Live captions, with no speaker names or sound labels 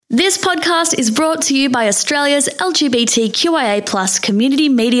This podcast is brought to you by Australia's LGBTQIA+ community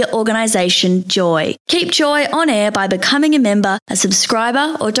media organisation, Joy. Keep Joy on air by becoming a member, a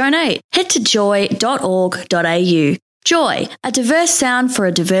subscriber or donate. Head to joy.org.au. Joy, a diverse sound for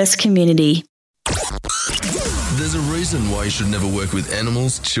a diverse community. There's a reason why you should never work with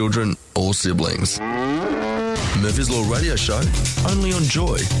animals, children or siblings. Murphy's Law Radio Show, only on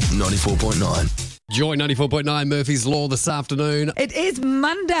Joy 94.9. Joy 94.9, Murphy's Law this afternoon. It is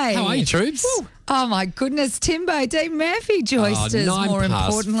Monday. How are you, Troops? Woo. Oh, my goodness. Timbo, Dave Murphy, Joysters, more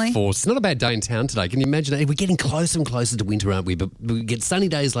importantly. 4. It's not a bad day in town today. Can you imagine it? We're getting closer and closer to winter, aren't we? But we get sunny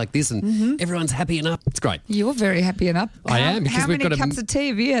days like this and everyone's happy and up. It's great. You're very happy and up. I am. Because how many cups of tea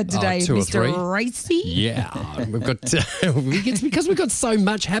have you had today, 2 or Mr. 3. Racy? Yeah. We've got, it's because we've got so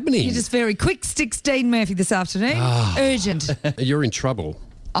much happening. You're just very quick. 16, Murphy, this afternoon. Urgent. You're in trouble,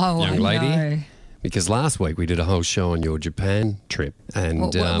 Oh, young I lady. know. Because last week we did a whole show on your Japan trip. And, Well,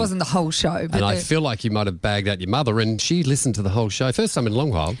 it wasn't the whole show. But and I feel like you might have bagged out your mother and she listened to the whole show. First time in a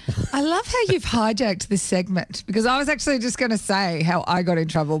long while. I love how you've hijacked this segment because I was actually just going to say how I got in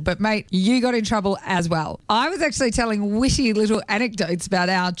trouble, but mate, you got in trouble as well. I was actually telling witty little anecdotes about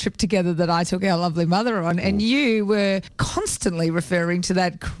our trip together that I took our lovely mother on, and you were constantly referring to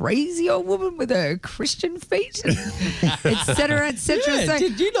that crazy old woman with her Christian feet, etc., etc. Yeah,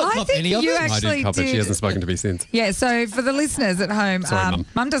 did you not cop any of it? I did cop it. She hasn't spoken to me since. Yeah, so for the listeners at home, Sorry, Mum.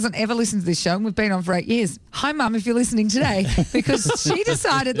 Mum doesn't ever listen to this show, and we've been on for 8 years. Hi, Mum, if you're listening today, because she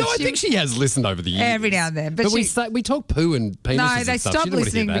decided that No, I think she has listened over the years. Every now and then. But we talk poo and penises No, and they stuff. stopped She didn't want to hear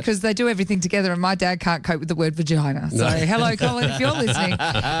listening that. because they do everything together, and my dad can't cope with the word vagina. So, hello, Colin, if you're listening,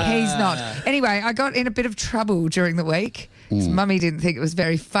 he's not. Anyway, I got in a bit of trouble during the week. Mummy didn't think it was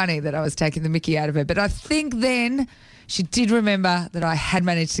very funny that I was taking the mickey out of her, but I think then she did remember that I had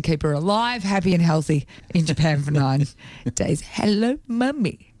managed to keep her alive, happy and healthy in Japan for 9 days. Hello,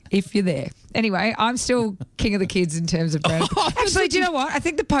 Mummy, if you're there. Anyway, I'm still king of the kids in terms of brand. Actually, do you know what? I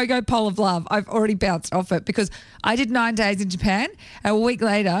think the Pogo Pole of Love, I've already bounced off it because I did 9 days in Japan. A week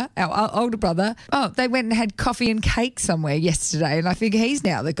later, our older brother, they went and had coffee and cake somewhere yesterday, and I think he's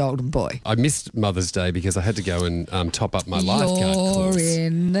now the golden boy. I missed Mother's Day because I had to go and top up my lifeguard You're course.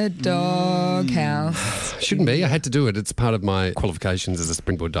 in the doghouse. Shouldn't be. I had to do it. It's part of my qualifications as a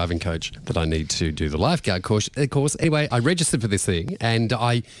springboard diving coach that I need to do the lifeguard course. Anyway, I registered for this thing and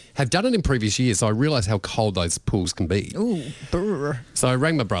I have done it in previous years, so I realised how cold those pools can be. Ooh, brr. So I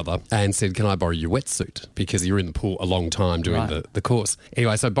rang my brother and said, can I borrow your wetsuit? Because you're in the pool a long time doing the course.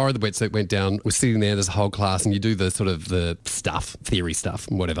 Anyway, so I borrowed the wetsuit, went down, was sitting there, there's a whole class, and you do the sort of the stuff, theory stuff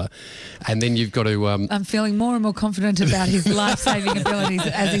and whatever. And then you've got to... I'm feeling more and more confident about his life-saving abilities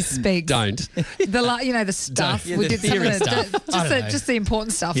as he speaks. Don't. The stuff. Yeah, we the did some of theory the stuff. just the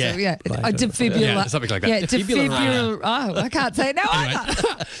important stuff. Yeah. So, yeah. Like A defibrillator. Yeah, something like that. Yeah, Defibrillator. Oh, I can't say it. No, I can't.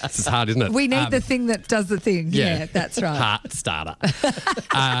 This is hard, isn't it? We need the thing that does the thing. Yeah, that's right. Heart starter,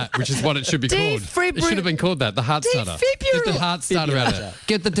 which is what it should be called. Defibri- It should have been called that, the heart starter. Get the heart starter out.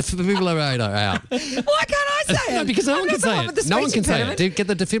 Get the defibrillator out. Why can't I say it? No, because no one can say it. No one can say it. Get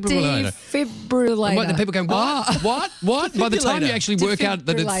the defibrillator. Defibrillator. And people go, what? What? By the time you actually work out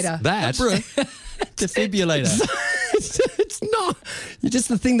that it's Defibrillator. that, Defibrillator. it's not. You're just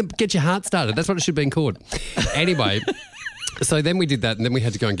the thing that gets your heart started. That's what it should have been called. Anyway. So then we did that and then we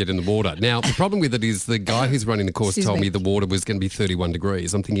had to go and get in the water. Now, the problem with it is the guy who's running the course told me the water was going to be 31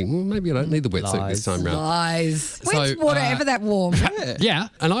 degrees. I'm thinking, well, maybe I don't need the wetsuit this time round. Lies. So, When's water ever that warm? Yeah,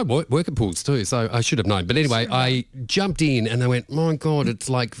 and I work at pools too, so I should have known. But anyway, I jumped in and I went, my God, it's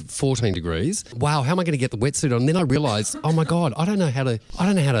like 14 degrees. Wow, how am I going to get the wetsuit on? And then I realised, oh my God, I don't know how to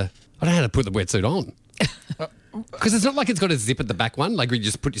put the wetsuit on. Because it's not like it's got a zip at the back one, like where you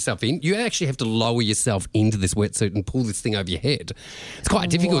just put yourself in. You actually have to lower yourself into this wetsuit and pull this thing over your head. It's quite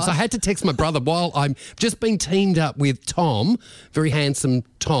difficult. So I had to text my brother while I'm just being teamed up with Tom, very handsome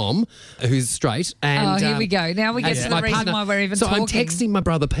Tom, who's straight. And, here we go. Now we get to the my reason partner. why we're even so talking. I'm texting my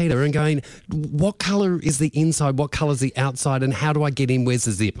brother Peter and going, what colour is the inside, what colour's the outside, and how do I get in, where's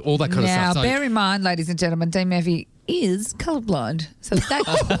the zip, all that kind of Now, stuff. So, bear in mind, ladies and gentlemen, Dean Murphy is colourblind. So that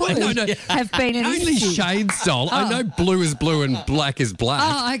could have been an only issue. shades, doll. I know blue is blue and black is black.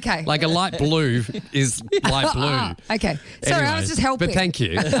 Oh, okay. Like a light blue is light blue. Okay. Sorry, I was just helping. But thank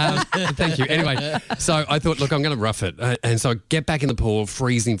you. Thank you. Anyway, so I thought, look, I'm going to rough it. And so I get back in the pool,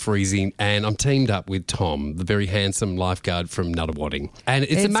 freezing, and I'm teamed up with Tom, the very handsome lifeguard from Nuttawading. And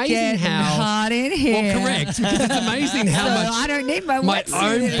it's amazing getting how... hot in here. Well, correct. Because it's amazing how So much I don't need my my wetsuit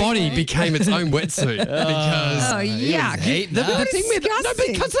own anymore. body became its own wetsuit. Because Yuck. The thing with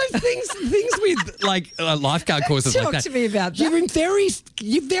disgusting. because those things with like lifeguard courses like Talk that. to me about that.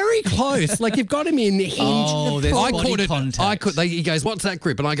 You're very close. Like you've got him in hinge. Oh, there's I body caught it. contact. He goes, "What's that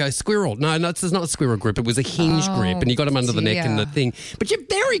grip?" And I go, "Squirrel." No, it's not a squirrel grip. It was a hinge grip, and you got him under the neck and the dear. thing. But you're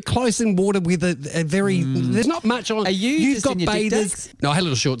very close in water with a very. There's not much on. Are you You've just got in your dick bathers. ducks? No, I had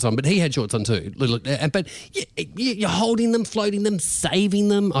little shorts on, but he had shorts on too. But you're holding them, floating them, saving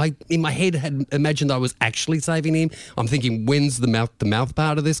them. I in my head had imagined I was actually saving him. I'm thinking, when's the mouth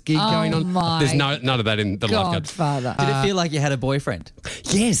part of this gig going on? my There's none of that in the lifeguard. Godfather. Did it feel like you had a boyfriend?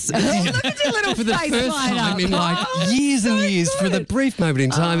 Yes. Look at your little For the face first light time up. in like years and years, for the brief moment in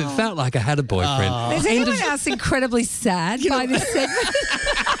time, it felt like I had a boyfriend. Is anyone else incredibly sad by this segment?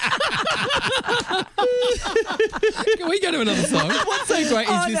 Can we go to another song? What's so great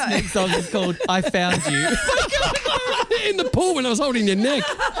is this next song is called I Found You. In the pool when I was holding your neck.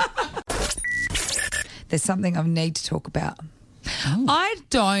 There's something I need to talk about. I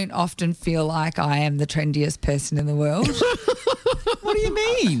don't often feel like I am the trendiest person in the world. What do you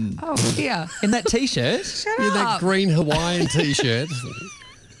mean? Oh, dear. In that T-shirt? Shut With that up. green Hawaiian T-shirt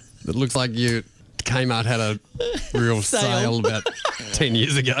that looks like Kmart had a real sale about 10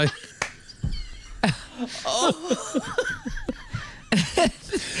 years ago.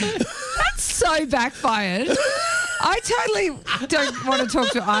 That's so backfired. I totally don't want to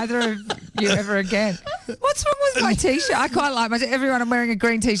talk to either of you ever again. What's wrong with my T-shirt? I quite like my everyone. I'm wearing a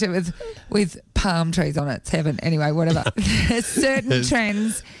green T-shirt with palm trees on it. It's heaven. Anyway, whatever. There's certain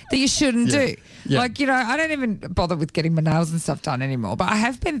trends that you shouldn't do. Yeah. Like, I don't even bother with getting my nails and stuff done anymore. But I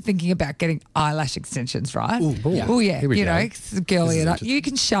have been thinking about getting eyelash extensions, right? yeah. Oh, yeah. Here we go. It's girly enough. You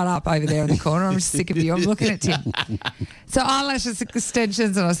can shut up over there in the corner. I'm sick of you. I'm looking at Tim. So eyelash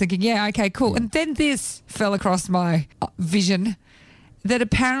extensions, and I was thinking, yeah, okay, cool. And then this fell across my vision that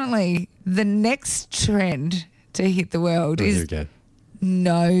apparently the next trend to hit the world Here we is go.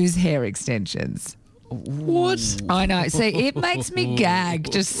 nose hair extensions. What? I know. See, it makes me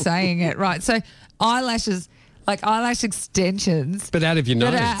gag just saying it. Right. So eyelashes, like eyelash extensions. But out of your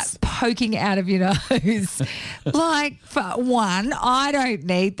that nose. are poking out of your nose. Like, for one, I don't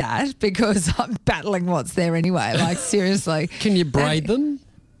need that because I'm battling what's there anyway. Like, seriously. Can you braid them?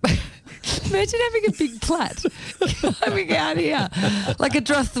 Imagine having a big plait coming out here, like a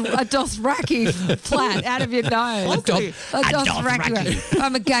Dothraki plait out of your nose. A Dothraki.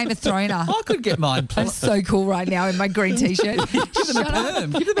 I'm a Game of Throner. I could get mine. I'm so cool right now in my green T-shirt. Give them a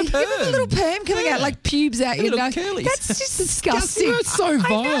perm. Give them a Give them a perm. little perm coming out, like pubes out your Little nose. curlies. That's just disgusting. That's so I know.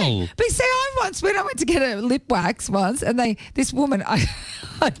 vile. But see, when I went to get a lip wax once, and this woman, I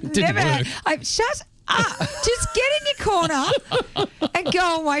never had. Shut up. Just get in your corner and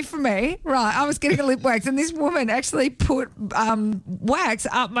go away from me. Right. I was getting a lip wax, and this woman actually put wax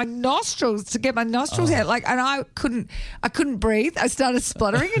up my nostrils to get my nostrils out. Like, and I couldn't breathe. I started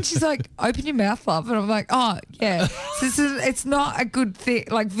spluttering, and she's like, "Open your mouth, love." And I'm like, "Oh, yeah." So it's not a good thing.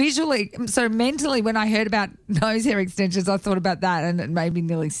 Like visually, so mentally, when I heard about nose hair extensions, I thought about that, and it made me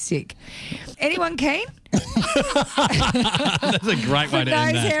nearly sick. Anyone keen? That's a great way to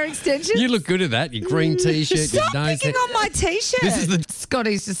end Nose that. hair extensions? You look good at that. Your green T-shirt, Stop your nose picking hair. on my T-shirt. This is the-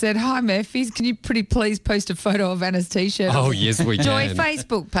 Scotty's just said, "Hi, Murphys. Can you pretty please post a photo of Anna's T-shirt?" Oh, yes, we Joy can.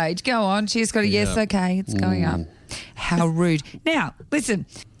 Facebook page. Go on. She's got a yes, Yeah. okay. It's going up. How rude. Now, listen,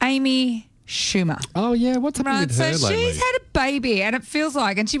 Amy Schumer. Oh, yeah. What's happened Right, with so her lately? she's had a baby, and it feels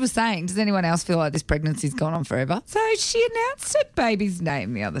like, and she was saying, does anyone else feel like this pregnancy's gone on forever? So she announced her baby's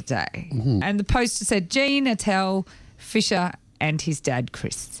name the other day, and the poster said Gene Attell Fisher and his dad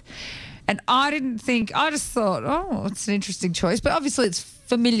Chris. And I just thought, oh, it's an interesting choice, but obviously it's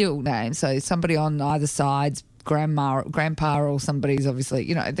familial name, so somebody on either side's grandpa or somebody's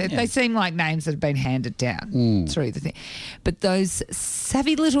obviously, they seem like names that have been handed down through the thing. But those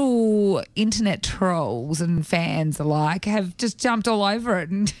savvy little internet trolls and fans alike have just jumped all over it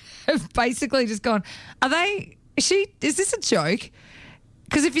and have basically just gone, is this a joke?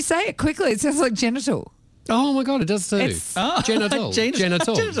 Because if you say it quickly, it sounds like genital. Oh, my God, it does too. It's- Genital.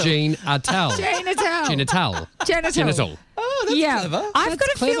 Genital. Gene Attell. Genital. Genital. Genital. Oh, that's clever. I've got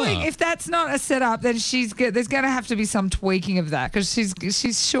a clever. feeling if that's not a setup, then there's going to have to be some tweaking of that because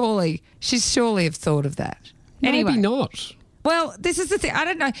she's surely have thought of that. Anyway, Maybe not. well, this is the thing. I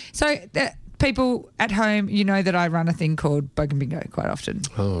don't know. So people at home, you know that I run a thing called Bogan Bingo quite often.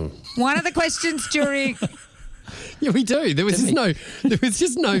 Oh. One of the questions during Yeah, we do. There was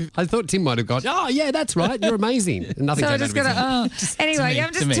just no. I thought Tim might have gone, oh, yeah, that's right. You're amazing. And nothing So came I'm just out of going his mouth. to, anyway, me, I'm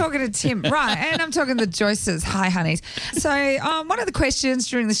to just me. talking to Tim. Right. And I'm talking to Joyce's. Hi, honeys. So one of the questions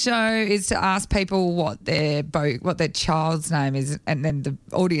during the show is to ask people what their child's name is, and then the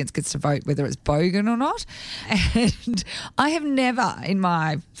audience gets to vote whether it's Bogan or not. And I have never, in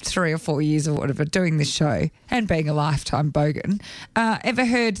my 3 or 4 years or whatever, doing this show and being a lifetime Bogan, ever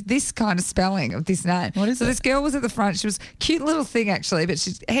heard this kind of spelling of this name. What is so it? this girl was at the front. She was a cute little thing, actually, but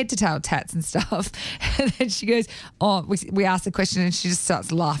she's head to tail tats and stuff. And then she goes, we asked the question and she just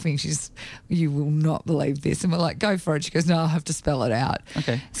starts laughing. She's, you will not believe this. And we're like, go for it. She goes, no, I have to spell it out.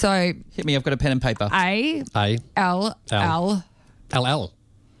 Okay. So Hit me. I've got a pen and paper. A. L L.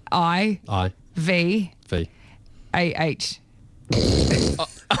 I I. V V. A-H.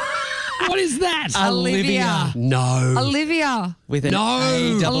 What is that? Olivia. No. Olivia. With an No.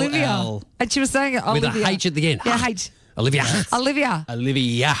 A-double-L. Olivia. And she was saying it, With Olivia. a H at the end. Yeah, H. Olivia. Olivia.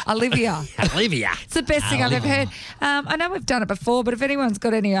 Olivia. Olivia. Olivia. It's the best thing I've ever heard. I know we've done it before, but if anyone's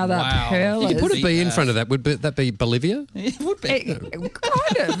got any other Wow. pearlers. You could put a B in front of that. Would that be Bolivia? It would be.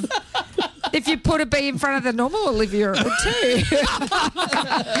 Kind of. If you put a B in front of the normal Olivia, it would too.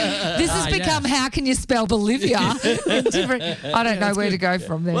 This has become how can you spell Bolivia? In different, I don't know where to go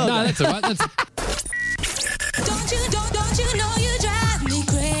from there. No, that's all right. That's Don't you know you drive me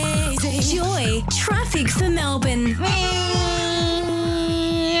crazy? Joy, traffic for Melbourne.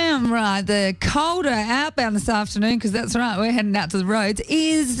 Right, the colder outbound this afternoon, because that's right, we're heading out to the roads,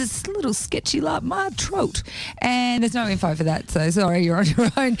 is this little sketchy like my throat. And there's no info for that, so sorry, you're on your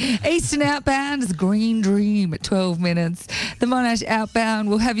own. Eastern outbound is Green Dream at 12 minutes. The Monash outbound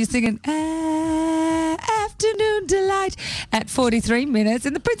will have you singing Afternoon Delight at 43 minutes.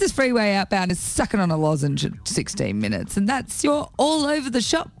 And the Princess Freeway outbound is sucking on a lozenge at 16 minutes. And that's your all over the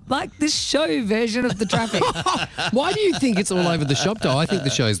shop, like this show version of the traffic. Why do you think it's all over the shop, though? I think the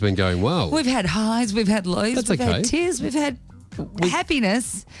show's been going well. We've had highs, we've had lows, That's we've okay. had tears, we've had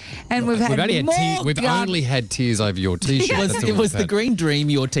happiness, and we've had only more had we've gun- only had tears over your T-shirt. Was, That's all it was we've the had. Green Dream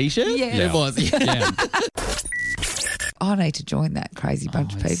your T-shirt? Yeah. It was. Yeah. I need to join that crazy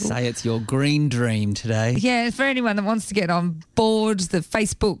bunch of people. Say it's your Green Dream today. Yeah, for anyone that wants to get on board, the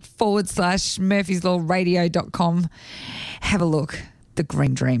Facebook.com/Murphy'sLawRadio.com. Have a look. The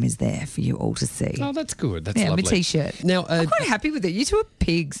Green Dream is there for you all to see. Oh, that's good. That's yeah, lovely. my T-shirt. Now, I'm quite happy with it. You two are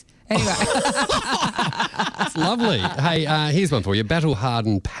pigs. Anyway, it's lovely. Hey, here's one for you.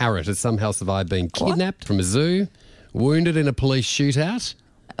 Battle-hardened parrot has somehow survived being kidnapped from a zoo, wounded in a police shootout.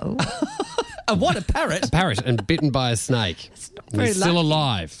 What, a parrot? Parrot and bitten by a snake. very He's still lucky.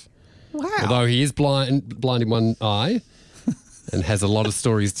 alive. wow. Although he is blind in one eye and has a lot of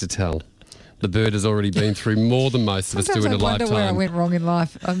stories to tell. The bird has already been through more than most of us do Sometimes in I a wonder where I lifetime. went wrong in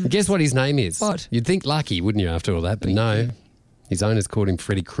life. Guess what his name is? What? You'd think Lucky, wouldn't you, after all that? But no. His owners called him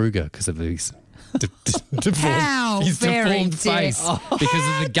Freddy Krueger because of his How his very deformed dare- face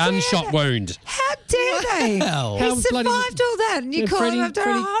because of the gunshot wound. How dare they? How? He How survived bloody- all that, and you Yeah, call Freddy- him after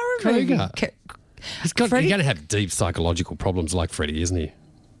Freddy a horror Krueger. movie. He's Freddy- going to have deep psychological problems like Freddy, isn't he?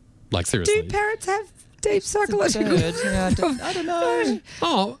 Like, seriously. Do parrots have deep psychological? Bird. Yeah, I don't know.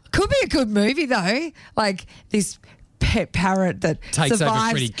 Oh, Could be a good movie though, like this pet parrot that Takes over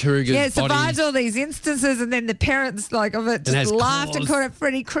survives, Freddy Krueger's yeah, survives body. all these instances, and then the parents like of it has just laughed and claws. called it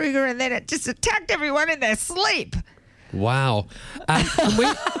Freddy Krueger, and then it just attacked everyone in their sleep. wow.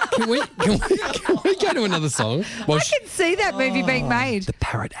 Can we go to another song? Well, I can see that movie being made. the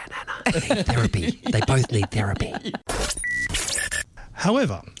parrot and Anna need therapy. They both need therapy.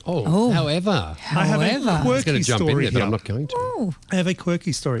 However, However. I have a However. I was going quirky to jump in story there, but here. I'm not going to. Oh, I have a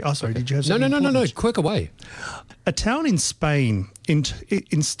quirky story. Oh, sorry, did you have No, something no. important? Quick away. A town in Spain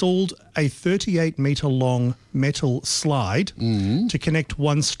installed a 38-metre long metal slide to connect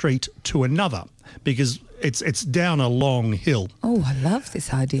one street to another because it's down a long hill. oh, I love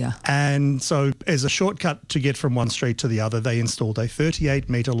this idea. And so as a shortcut to get from one street to the other, they installed a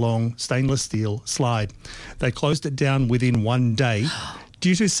 38-metre long stainless steel slide. They closed it down within 1 day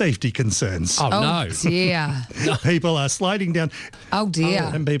due to safety concerns. Oh, Oh no. dear. People are sliding down. Oh dear.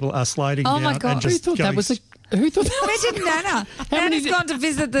 And people are sliding Oh, down my God. and Who just thought that going was a... Who thought that Where did Nana? many Nana's did- gone to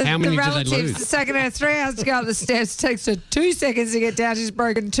visit the How many did they relatives. lose? It's taken her 3 hours to go up the steps. Takes her 2 seconds to get down. She's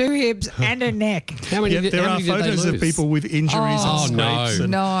broken 2 hips and her neck. How many, Yeah, there how are many did they photos of lose? people with injuries Oh, and no. scrapes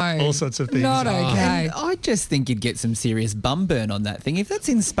and No. all sorts of things. Not okay. And I just think you'd get some serious bum burn on that thing. If that's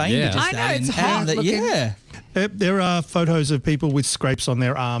in Spain, Yeah. to just I know, add it's in- add hot that, looking. yeah. There are photos of people with scrapes on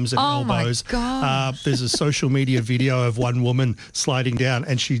their arms and Oh, my elbows. gosh. There's a social media video of one woman sliding down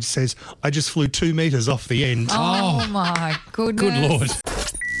and she says, I just flew 2 metres off the end. Oh, my goodness. Good Lord.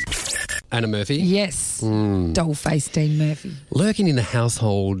 Anna Murphy. Yes. Doll-faced Dean Murphy. Lurking in the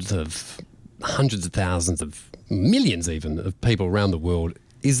households of hundreds of thousands of millions even of people around the world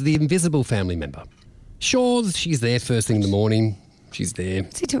is the invisible family member. Sure, she's there first thing in the morning. She's there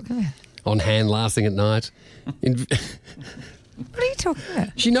What's he talking about? on hand last thing at night. What are you talking about?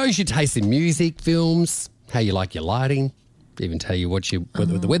 She knows your taste in music, films, how you like your lighting, even tell you what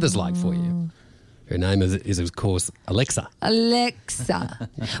the weather's like for you. Her name is of course, Alexa. Alexa.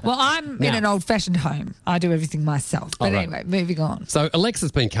 Well, I'm in Now- an old-fashioned home. I do everything myself. But Oh, right. anyway, moving on. So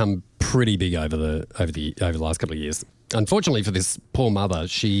Alexa's become pretty big over the last couple of years. Unfortunately for this poor mother,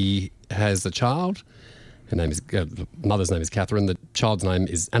 she has a child. Her name is mother's name is Catherine. The child's name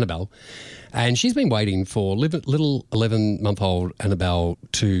is Annabelle, and she's been waiting for little 11-month-old Annabelle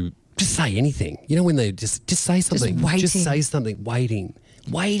to just say anything. You know, when they just say something, waiting. just say something, waiting.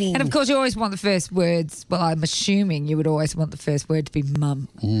 And of course, you always want the first words. Well, I'm assuming you would always want the first word to be mum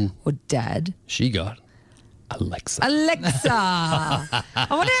or dad. She got Alexa. Alexa. I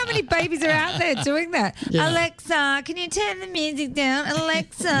wonder how many babies are out there doing that. Yeah. Alexa, can you turn the music down?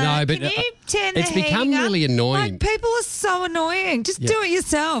 Alexa, No, but, can you turn the it's become heating up? really annoying. Like, people are so annoying. Just do it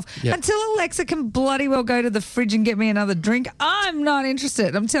yourself. Yeah. Until Alexa can bloody well go to the fridge and get me another drink, I'm not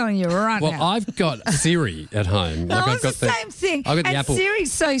interested. I'm telling you right Well, now. I've got Siri at home. No, I've it's got the same thing. I've got the and Apple.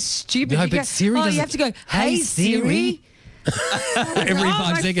 Siri's so stupid. No, You but go, Siri you doesn't- have to go, Hey, hey, Siri. Every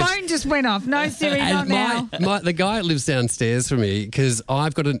 5 my seconds. phone just went off. No, Siri, not And now. the guy that lives downstairs from me, because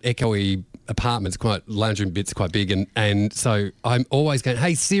I've got an echoey apartment, it's quite lounge room bit's quite big, and so I'm always going,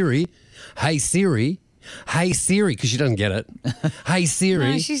 hey Siri, hey Siri, hey Siri, because she doesn't get it. Hey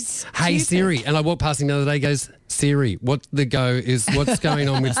Siri, No, she's hey stupid. Siri, and I walked past him the other day. He goes, Siri, what's going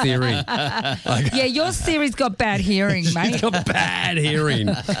on with Siri? Yeah, your Siri's got bad hearing, She's mate. got bad hearing.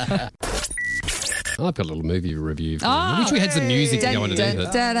 I've got a little movie review for you. I wish we had some music to go underneath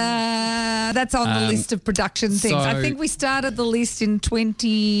it. That's on the list of production things. I so- think we started the list in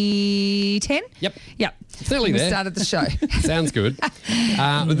 2010. Yep. Yep. Nearly we there. started the show. Sounds good.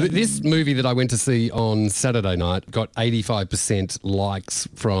 This movie that I went to see on Saturday night got 85% likes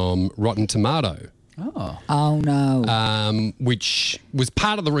from Rotten Tomato, Oh, no. which was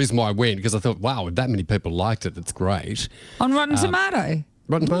part of the reason why I went, because I thought, wow, if that many people liked it, that's great. On Rotten Tomato.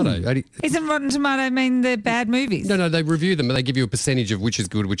 Rotten Tomato. 80 Isn't Rotten Tomato mean they're bad movies? No, they review them, and they give you a percentage of which is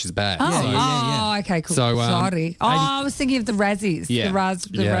good, which is bad. Oh, okay, cool. So, Sorry. I was thinking of the Razzies, Yeah. the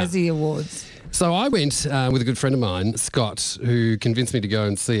Yeah. Razzie Awards. So I went with a good friend of mine, Scott, who convinced me to go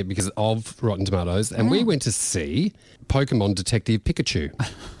and see it because of Rotten Tomatoes, and we went to see Pokemon Detective Pikachu.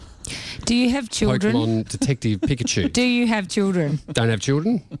 Do you have children? Pokemon Detective Pikachu. Do you have children? Don't have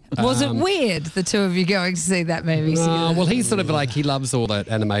children? Was it weird, the two of you going to see that movie together? Well, he's sort of like, he loves all that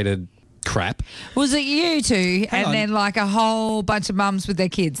animated crap. Was it you two and on. then like a whole bunch of mums with their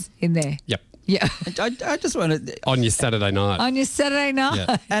kids in there? Yep. Yeah. I just want to On your Saturday night. On your Saturday night?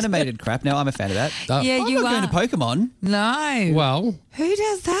 Yeah. animated crap. Now I'm a fan of that. Yeah, I'm you not are. going to Pokemon. No. Well, Who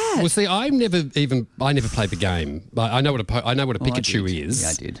does that? well, see, I never played the game. I know what a Pikachu did. is. Yeah,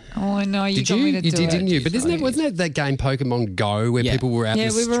 I did. Oh, I know. You Did got you? me to You do did, it. didn't you? But wasn't it that game Pokemon Go where Yeah. people were out Yeah, in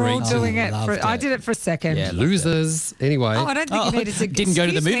the we streets? were all doing it. loved I it. did it for a second. Yeah. Losers. Anyway. Oh, I don't think you needed to. Didn't go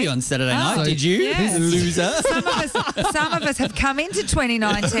to the excuse movie me. on Saturday Oh, night, did you? yes. Loser. Some of us have come into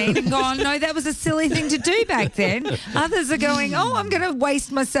 2019 and gone, no, that was a silly thing to do back then. Others are going, oh, I'm going to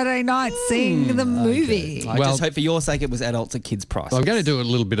waste my Saturday night seeing the movie. I Well- just hope for your sake it was adults at kids' price. I'm going to do a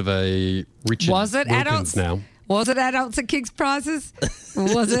little bit of a Richard Was it Wilkins adults? now. Was it adults at Kids Prizes?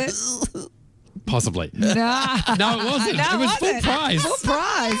 Was it? Possibly. No. No, it wasn't. No, It was full wasn't. price. Full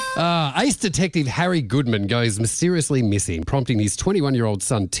price. Ace detective Harry Goodman goes mysteriously missing, prompting his 21-year-old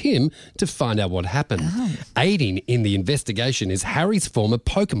son Tim to find out what happened. Aiding in the investigation is Harry's former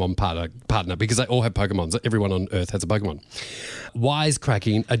Pokemon partner, because they all have Pokemons. Everyone on Earth has a Pokemon.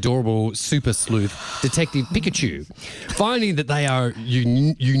 Wisecracking, adorable super sleuth Detective Pikachu. Finding that they are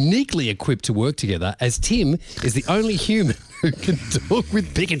uniquely equipped to work together, as Tim is the only human who can talk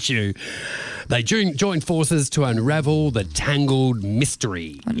with Pikachu. They join forces to unravel the tangled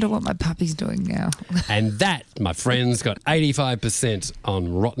mystery. I wonder what my puppy's doing now. And that, my friends, got 85%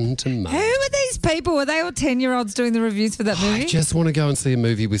 on Rotten Tomatoes. Who are these people? Are they all 10-year-olds doing the reviews for that movie? I just want to go and see a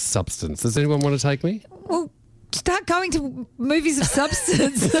movie with substance. Does anyone want to take me? Well, start going to movies of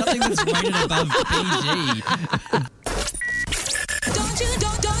substance. Something that's rated above PG. Don't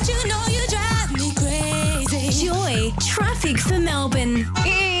you know you drive me crazy? Joy, traffic for Melbourne.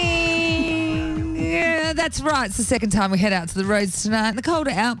 Yeah, That's right. It's the second time we head out to the roads tonight. And the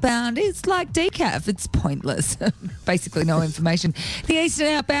colder outbound is like decaf. It's pointless. Basically no information. The eastern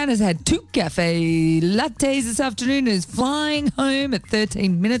outbound has had 2 cafe lattes this afternoon and is flying home at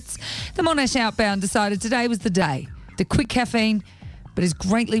 13 minutes. The Monash outbound decided today was the day. The quick caffeine, but is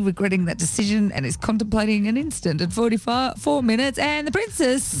greatly regretting that decision and is contemplating an instant at 44 minutes. And the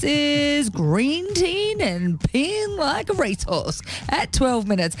Princess is green tea and peeing like a racehorse at 12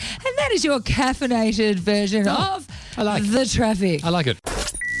 minutes. And that is your caffeinated version of the traffic. I like it.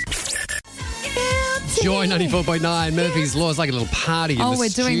 Joy 94.9, Murphy's Law is like a little party in the we're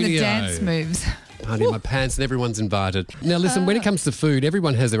studio. doing the dance moves. Party in my pants and everyone's invited. Now listen, when it comes to food,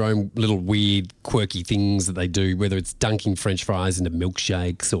 everyone has their own little weird, quirky things that they do, whether it's dunking French fries into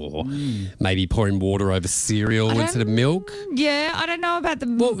milkshakes or maybe pouring water over cereal instead of milk. Yeah, I don't know about the...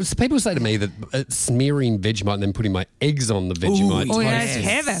 Well, so people say to me that smearing Vegemite and then putting my eggs on the Vegemite. Oh, yeah, that's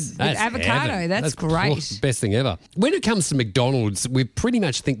heaven. With That's avocado. heaven. That's great. Best thing ever. When it comes to McDonald's, we pretty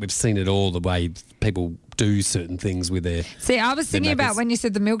much think we've seen it all, the way people do certain things with their... See, I was thinking about Maccas. when you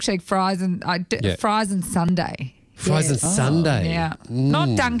said the milkshake fries and fries and sundae. Fries and sundae. Yeah.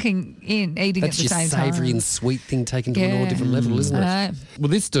 Not dunking in, eating That's at the your same savoury time. and sweet thing taken to an all Yeah. different level, isn't it? I know. Well,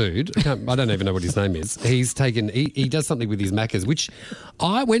 this dude, I don't even know what his name is. He's taken, he does something with his Maccas, which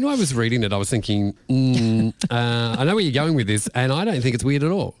when I was reading it, I was thinking, I know where you're going with this, and I don't think it's weird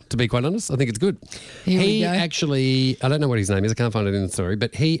at all, to be quite honest. I think it's good. Here we He go. actually, I don't know what his name is, I can't find it in the story,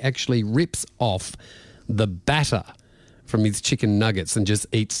 but he actually rips off the batter from his chicken nuggets and just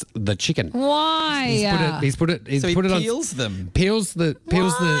eats the chicken. Why? He's put it So he on. peels them. Peels the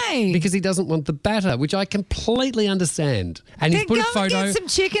Why? because he doesn't want the batter, which I completely understand. And he's Then put go a photo. and get some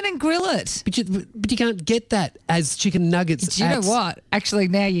chicken and grill it. but you can't get that as chicken nuggets. Do you know what? Actually,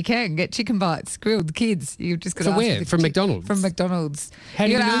 now you can get chicken bites grilled. The kids, you've just got to From ask where? for the From McDonald's? From McDonald's. How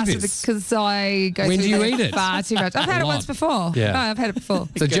do you gotta know ask this? Because I go When through do you that eat it? far too much. I've had A it lot. once before. Yeah. No, I've had it before.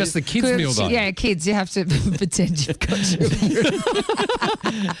 So just the kids' meal though. Yeah, kids. You have to pretend you've got children.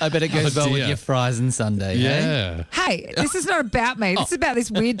 I bet it goes well with dear. your fries and sundae. Hey? Yeah. Hey, this is not about me. This is about this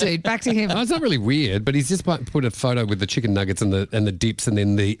weird dude. Back to him. No, it's not really weird, but he's just put a photo with the chicken nuggets and the dips and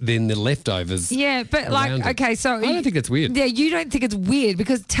then the leftovers. Yeah, but like, around it. okay, so I don't think that's weird. Yeah, you don't think it's weird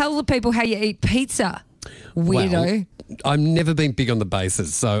because tell the people how you eat pizza, weirdo. Well, I've never been big on the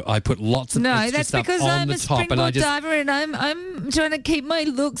bases, so I put lots of No, extra that's stuff because on I'm the a top, and springboard I just diver and I'm trying to keep my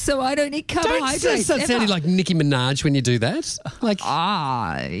look so I don't eat don't carbohydrates. start sounding ever. like Nicki Minaj when you do that. Like,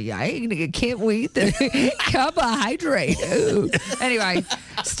 I can't wait the carbohydrate. Ooh. Anyway,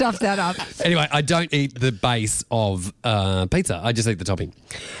 stuff that up. anyway, I don't eat the base of pizza. I just eat the topping.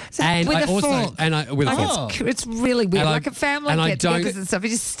 And with I a also fork. with a Oh. fork. It's really weird. And I- like a family and I get-togethers don't- and stuff. He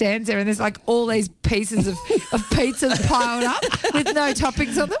just stands there and there's like all these pieces of pizza piled up with no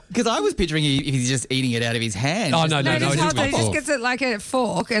toppings on them. Because I was picturing he's just eating it out of his hand. Oh, Just- no, No, I just do holds with it. a He just fork. gets it like a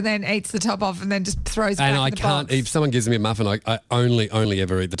fork and then eats the top off and then just throws it And back I in the can't. box. If someone gives me a muffin, I only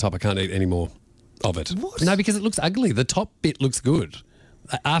ever eat the top. I can't eat any more of it. What? No, because it looks ugly. The top bit looks good.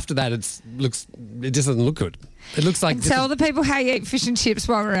 After that, it just doesn't look good. It looks like. And tell the people how you eat fish and chips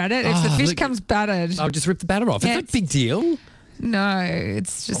while we're at it. If the Oh, fish look- comes battered, I'll just rip the batter off. Yeah, It's no big deal. no,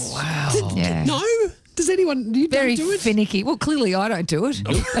 it's just Wow. yeah. No. Does anyone? You Very don't do it? finicky. Well, clearly I don't do it.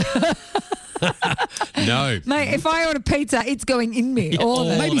 No. Mate, if I order pizza, it's going in me. All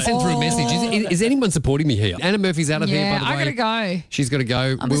of it. Maybe send through a message. Is anyone supporting me here? Anna Murphy's out of here, Yeah, by the I way. gotta go. She's got to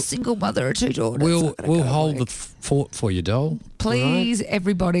go. I'm a single mother of 2 daughters. We'll hold the fort for you, doll. Please,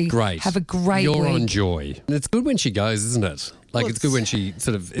 everybody, Great. have a great You're week. on Joy. And it's good when she goes, isn't it? Like, Well, it's good when she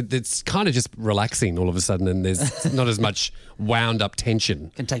sort of, it's kind of just relaxing all of a sudden and there's not as much wound up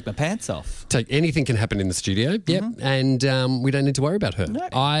tension. Can take my pants off. Anything can happen in the studio. Yep. And we don't need to worry about her. No.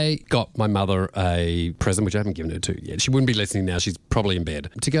 I got my mother a present, which I haven't given her to yet. She wouldn't be listening now. She's probably in bed.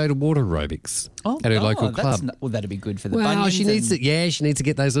 To go to water aerobics at her local club. Well, that'd be good for the Well, bunions. she needs and- to. Yeah, she needs to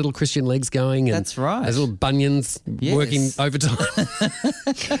get those little Christian legs going. And That's right. Those little bunions Yes. working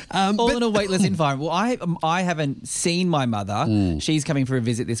overtime. all in a weightless environment. Well, I haven't seen my mother. She's coming for a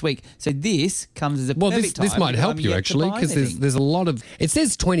visit this week. So this comes as a Well, perfect this time might when help I'm you yet to actually buy because anything. there's a lot of. It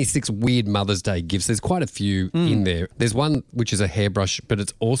says 26 weird Mother's Day gifts. There's quite a few in there. There's one which is a hairbrush, but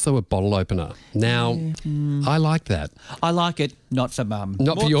it's also a bottle opener. Now, I like that. I like it, not for mum.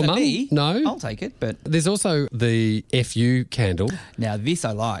 Not for More your mum? me, No? I'll take it. But There's also the FU candle. now this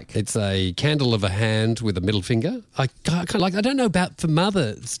I like. It's a candle of a hand with a middle finger. I don't know about for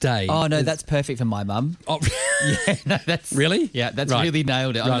Mother's Day. Oh no, that's perfect for my mum. Oh, Yeah, no, that's really? Yeah, that's Right. really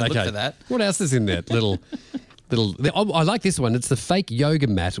nailed it. I'm Right, gonna okay. look for that. What else is in there? Little I like this one. It's the fake yoga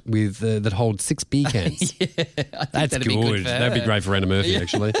mat with that holds 6 beer cans. That's that'd be good for her. That'd be great for Anna Murphy,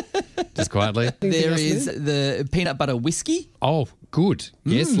 actually. Just quietly. There is the peanut butter whiskey. Oh, good.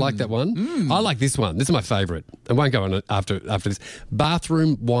 Yes, like that one. I like this one. This is my favourite. I won't go on after this.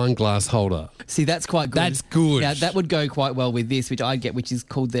 Bathroom wine glass holder. See, that's quite good. That's good. Now, that would go quite well with this, which I'd get, which is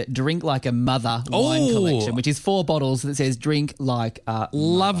called the Drink Like a Mother wine collection, which is 4 bottles that says Drink Like a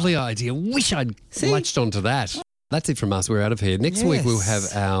Lovely idea. Wish I'd latched onto that. That's it from us. We're out of here. Next week, we'll have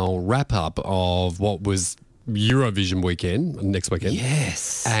our wrap-up of what was Eurovision weekend, next weekend.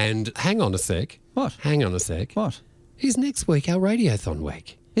 Yes. And hang on a sec. What? Hang on a sec. What? Is next week our Radiothon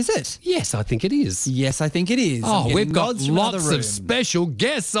week? Is it? Yes, I think it is. Yes, I think it is. Oh, I'm we've getting got nods from another lots room. of special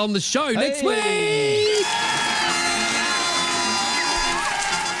guests on the show next week.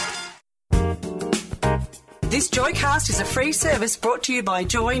 This Joycast is a free service brought to you by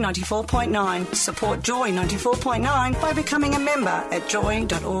Joy 94.9. Support Joy 94.9 by becoming a member at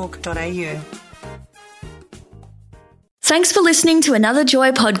joy.org.au. Thanks for listening to another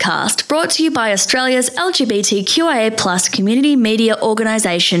Joy podcast brought to you by Australia's LGBTQIA+ community media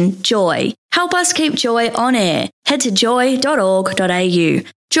organisation, Joy. Help us keep Joy on air. Head to joy.org.au.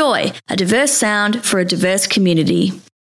 Joy, a diverse sound for a diverse community.